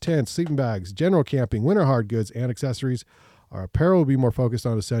 boots, tents, sleeping bags, general camping, winter hard goods, and accessories. Our apparel will be more focused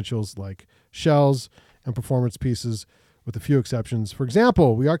on essentials like shells and performance pieces, with a few exceptions. For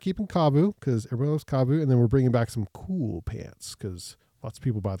example, we are keeping Kavu because everyone loves Kavu, and then we're bringing back some cool pants because lots of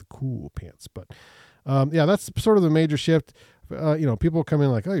people buy the cool pants. But that's sort of the major shift. People come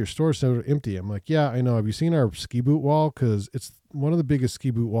in like, "Oh, your store's so empty." I'm like, "Yeah, I know. Have you seen our ski boot wall? Because it's one of the biggest ski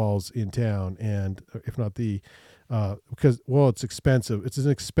boot walls in town, and if not the, it's expensive. It's an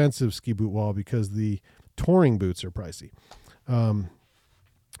expensive ski boot wall because the touring boots are pricey, and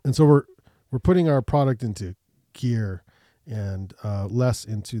so we're putting our product into gear and less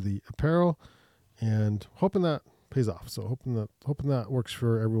into the apparel, and hoping that pays off. So hoping that works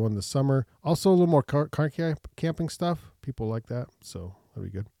for everyone this summer. Also, a little more car camping stuff. People like that, so that'll be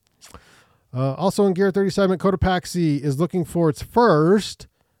good. Also in Gear 30 segment, Cotopaxi is looking for its first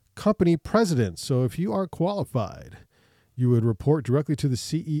company president. So if you are qualified, you would report directly to the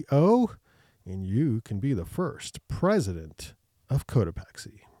CEO, and you can be the first president of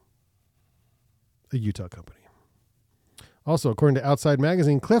Cotopaxi, a Utah company. Also, according to Outside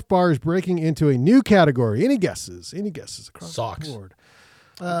Magazine, Cliff Bar is breaking into a new category. Any guesses? Across Socks. the board?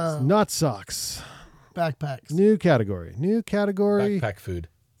 Not socks. Backpacks. New category. Backpack food.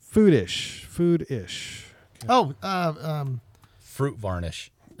 Foodish. Okay. Oh, Fruit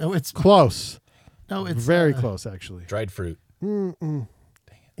varnish. no, it's Close. no, it's Very close, actually. Dried fruit.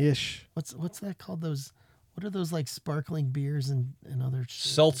 Ish. What's that called? What are those like sparkling beers and other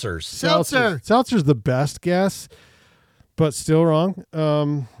shit? Seltzers. Seltzer. Seltzer's the best guess, but still wrong.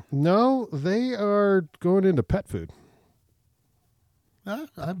 No, they are going into pet food.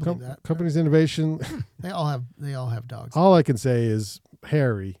 I believe that. Company's innovation. They all have dogs. All I can say is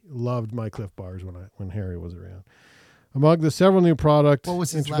Harry loved my Cliff Bars when Harry was around. Among the several new product What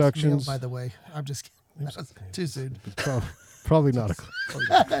was his last meal, introductions, by the way? I'm just kidding. That was too soon. probably not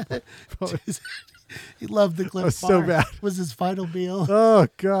a. He loved the Cliff That's Bar. so bad. Was his final meal. Oh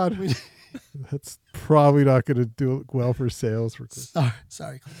God, that's probably not going to do well for sales for Cliff.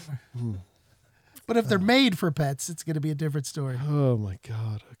 Sorry, Cliff Bar. But if they're made for pets, it's going to be a different story. Oh my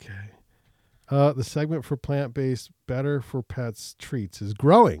God. Okay. The segment for plant-based, better for pets treats is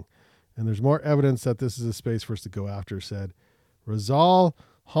growing, and there's more evidence that this is a space for us to go after, said Razal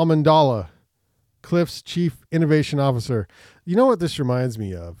Hamandala, Cliff's chief innovation officer. You know what this reminds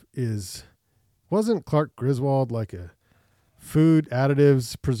me of is, wasn't Clark Griswold like a food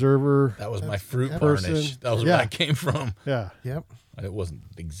additives preserver? That was my fruit person. varnish. That was where that came from. Yeah. Yep. It wasn't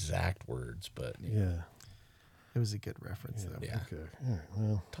exact words, but Yeah. It was a good reference, though. yeah. Okay. Yeah,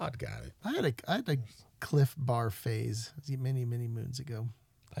 well, Todd got it. I had a Cliff Bar phase many moons ago.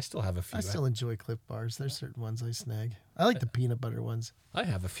 I still have a few. I still enjoy Cliff Bars. There's certain ones I snag. I like the peanut butter ones. I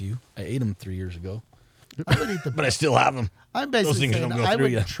have a few. I ate them 3 years ago, I would eat the. but I still have them. I'm Those basically things saying don't go I through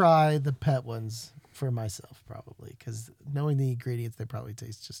would ya. try the pet ones for myself, probably, because knowing the ingredients, they probably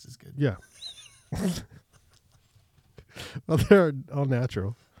taste just as good. yeah. Well, they're all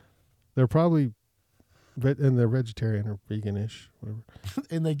natural. They're probably, and they're vegetarian or veganish, whatever.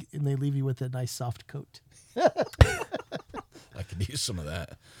 and they leave you with a nice soft coat. I could use some of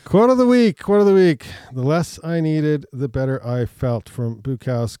that. Quote of the week. The less I needed, the better I felt, from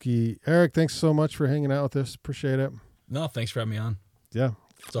Bukowski. Eric, thanks so much for hanging out with us. Appreciate it. No, thanks for having me on. Yeah.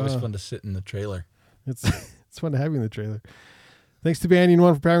 It's always fun to sit in the trailer. It's fun to have you in the trailer. Thanks to Banyan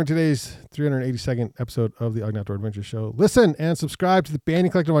One for powering today's 382nd episode of the Ogden Outdoor Adventure Show. Listen and subscribe to the Banyan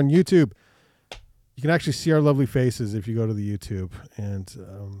Collective on YouTube. You can actually see our lovely faces if you go to the YouTube. And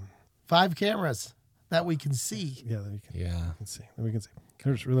 5 cameras that we can see. yeah, that we can see.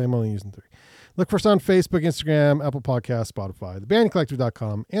 I'm only using 3. Look for us on Facebook, Instagram, Apple Podcasts, Spotify,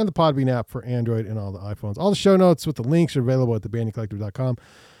 thebanyancollective.com, and the Podbean app for Android and all the iPhones. All the show notes with the links are available at thebanyancollective.com.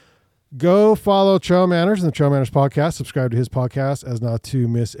 Go follow Trail Manners and the Trail Manners podcast. Subscribe to his podcast as not to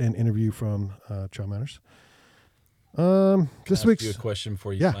miss an interview from Trail Manners. This week's a question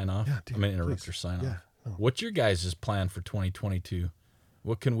before you sign off. Yeah, dude, I'm going to interrupt please. your sign Yeah, off. no. What's your guys' plan for 2022?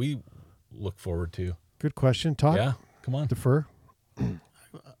 What can we look forward to? Good question. Todd, Yeah, come on. defer.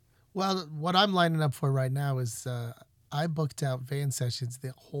 Well, what I'm lining up for right now is I booked out van sessions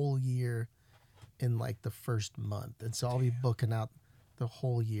the whole year in like the first month. And so I'll be booking out the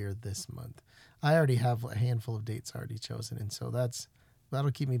whole year this month. I already have a handful of dates already chosen. And so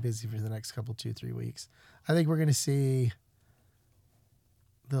that'll keep me busy for the next couple, 2-3 weeks. I think we're going to see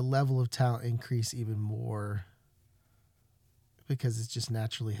the level of talent increase even more because it just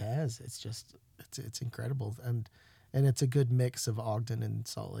naturally has. It's incredible. And it's a good mix of Ogden and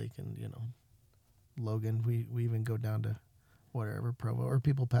Salt Lake and, Logan. We even go down to whatever, Provo, or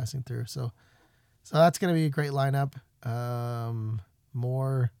people passing through. So that's going to be a great lineup.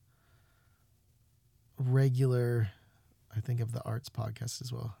 More regular, I think, of the arts podcast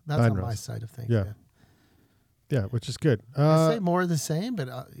as well. That's on my side of things. Yeah, which is good. I say more of the same, but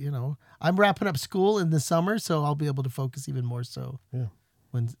I'm wrapping up school in the summer, so I'll be able to focus even more so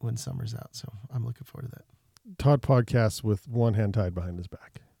when summer's out. So I'm looking forward to that. Todd podcasts with one hand tied behind his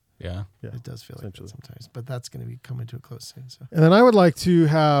back. Yeah. It does feel like that sometimes, but that's going to be coming to a close soon. So. And then I would like to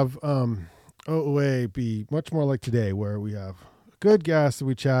have OOA be much more like today, where we have a good guest that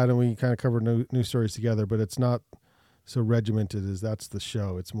we chat and we kind of cover new stories together, but it's not so regimented as that's the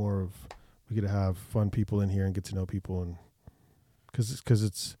show. It's more of we get to have fun people in here and get to know people, and because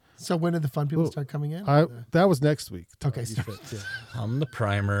it's. So when did the fun people start coming in? That was next week. Okay, I'm the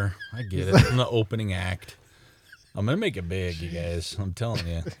primer. I get it. I'm the opening act. I'm going to make it big, you guys. I'm telling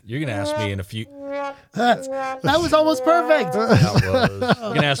you. You're going to ask me in a few... That was almost perfect. You're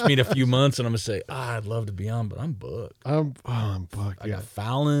going to ask me in a few months, and I'm going to say, I'd love to be on, but I'm booked. I'm booked. I got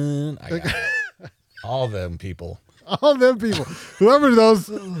Fallon. I got all them people. All them people.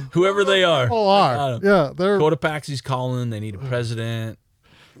 Whoever they are. All are. Yeah. They're Cotopaxi's calling. They need a president.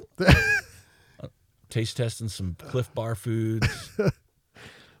 Taste testing some Cliff Bar foods.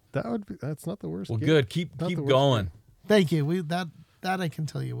 That's not the worst. Well, good. Keep going. Thank you. That I can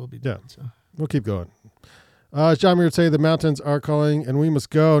tell you we'll be doing. So. We'll keep going. As John Muir would say, the mountains are calling and we must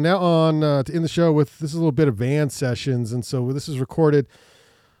go. Now on to end the show with this is a little bit of van sessions. And so this is recorded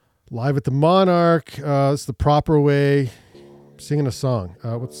live at the Monarch. It's the proper way, singing a song. I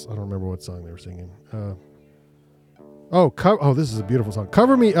don't remember what song they were singing. This is a beautiful song.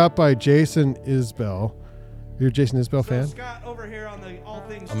 Cover Me Up by Jason Isbell. You're a Jason Isbell fan? Scott over here on the All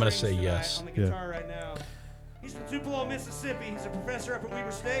Things I'm going to say Strings yes. on the guitar right now. He's from Tupelo, Mississippi. He's a professor up at Weber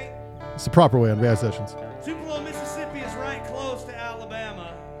State. It's the proper way on van sessions. Tupelo, Mississippi is right close to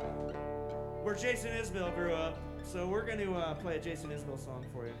Alabama, where Jason Isbell grew up. So we're going to play a Jason Isbell song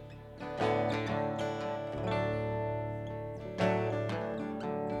for you.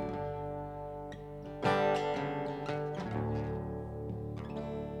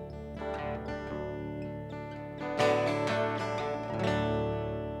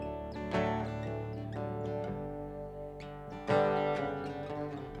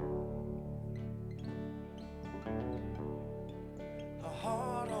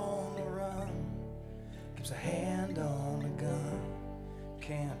 A hand on a gun,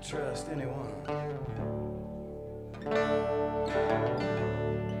 can't trust anyone.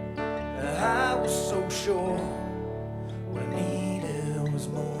 I was so sure what I needed was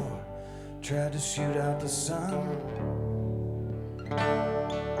more. Tried to shoot out the sun.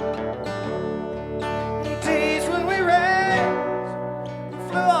 Days when we ran,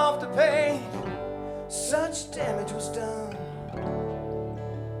 flew off the page, such damage was done.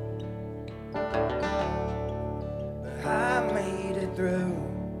 Through,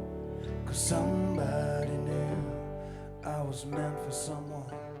 'cause somebody knew I was meant for someone.